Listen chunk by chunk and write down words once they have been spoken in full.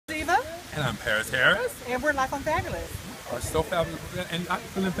And I'm Parris Harris. And we're Life on Fabulous. Are so fabulous, and I'm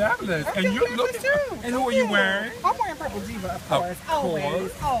feeling fabulous. I'm and feeling you're fabulous looking. too. And who are you wearing? I'm wearing purple Diva, of course.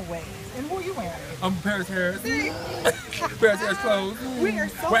 Always. And who are you wearing? I'm Parris Harris. See? Parris Harris clothes. We are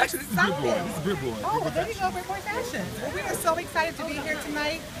so Well, actually, excited. this is Brit Boy. Oh, well, there you go, Brit Boy Fashion. Well, we are so excited to be here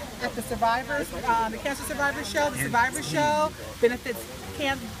tonight at the Survivors, the Cancer Survivor Show. The Survivor Show benefits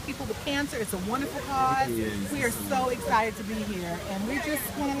people with cancer. It's a wonderful cause. We are so excited to be here, and we just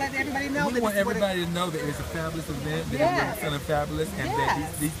want to let everybody know We that want everybody to know that it's a fabulous event, that we're feeling fabulous, and that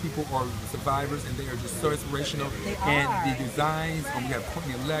these people are survivors, and they are just so inspirational. And the designs, we have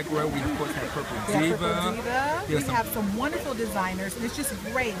Courtney Allegra, we of course have Purple Diva. We have some wonderful designers, and it's just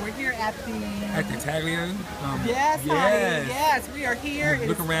great. We're here at the Italian. Yes, we are here.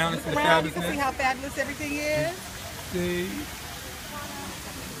 Look around and see the fabulousness. You can see fabulousness. how fabulous everything is. See?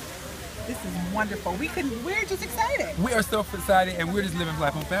 This is wonderful. We're just excited. We are so excited, and we're just living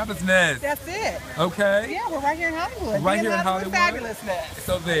life on fabulousness. That's it. Okay? Yeah, we're right here in Hollywood. Right here in Hollywood. Fabulousness.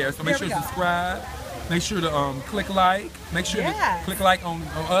 So make sure to subscribe. Make sure to click like. Make sure to click like on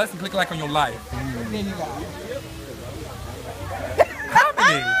us and click like on your life. There you go.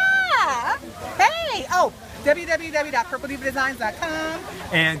 Company. Hey! Oh, www.purpledivadesigns.com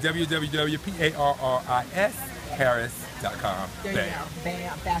and www.parrisharris.com. There you go.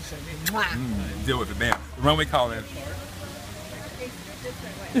 Bam. Fashion. Mwah. Deal with it. Bam. The runway calling.